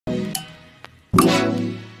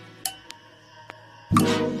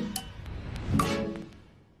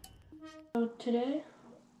Today,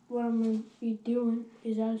 what I'm going to be doing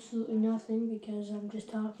is absolutely nothing because I'm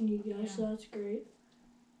just talking to you guys, so that's great.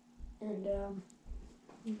 And,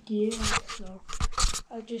 yeah, so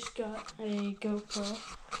I just got a GoPro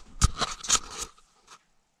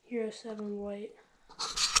Hero 7 White.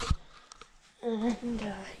 And,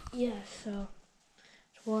 yeah, so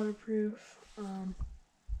it's waterproof.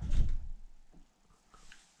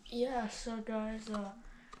 Yeah, so guys,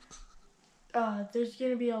 there's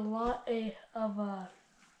going to be a lot of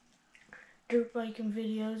dirt biking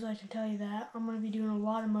videos, I can tell you that. I'm going to be doing a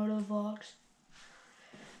lot of moto vlogs.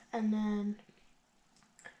 And then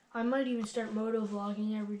I might even start moto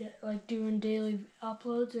vlogging every day, like doing daily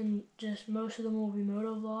uploads, and just most of them will be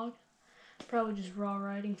moto vlogs. Probably just raw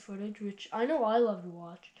riding footage, which I know I love to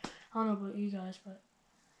watch. I don't know about you guys, but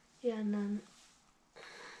yeah, and then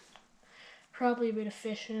probably a bit of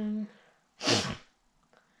fishing.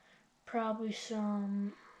 Probably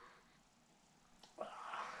some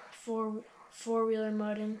four-wheeler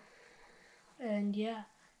mudding, and yeah,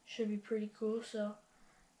 should be pretty cool. So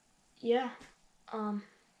yeah,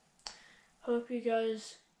 hope you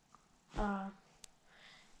guys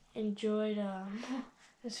enjoyed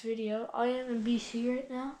this video. I am in BC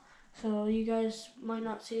right now, so you guys might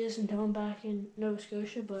not see this until I'm back in Nova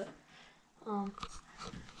Scotia, but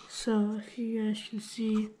so if you guys can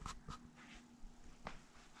see.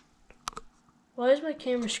 Why is my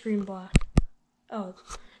camera screen black? Oh,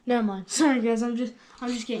 never mind. Sorry guys, I'm just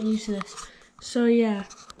getting used to this. So yeah,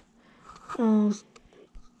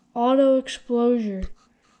 auto explosion.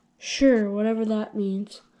 Sure, whatever that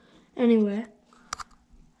means. Anyway,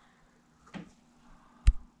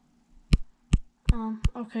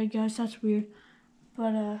 okay guys, that's weird.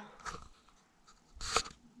 But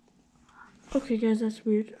okay guys, that's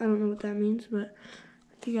weird. I don't know what that means, but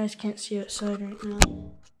you guys can't see outside right now.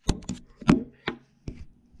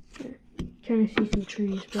 Trying to see some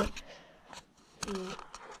trees, but yeah.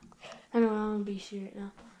 Anyway, I'm in BC right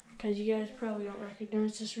now because you guys probably don't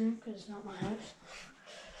recognize this room because it's not my house.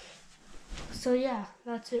 So yeah,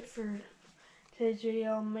 that's it for today's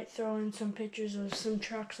video. I might throw in some pictures of some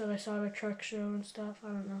trucks that I saw at a truck show and stuff. I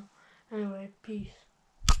don't know. Anyway, peace.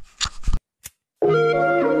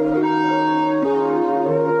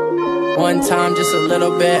 One time, just a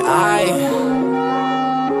little bit,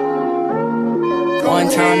 One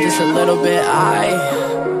time, just a little bit,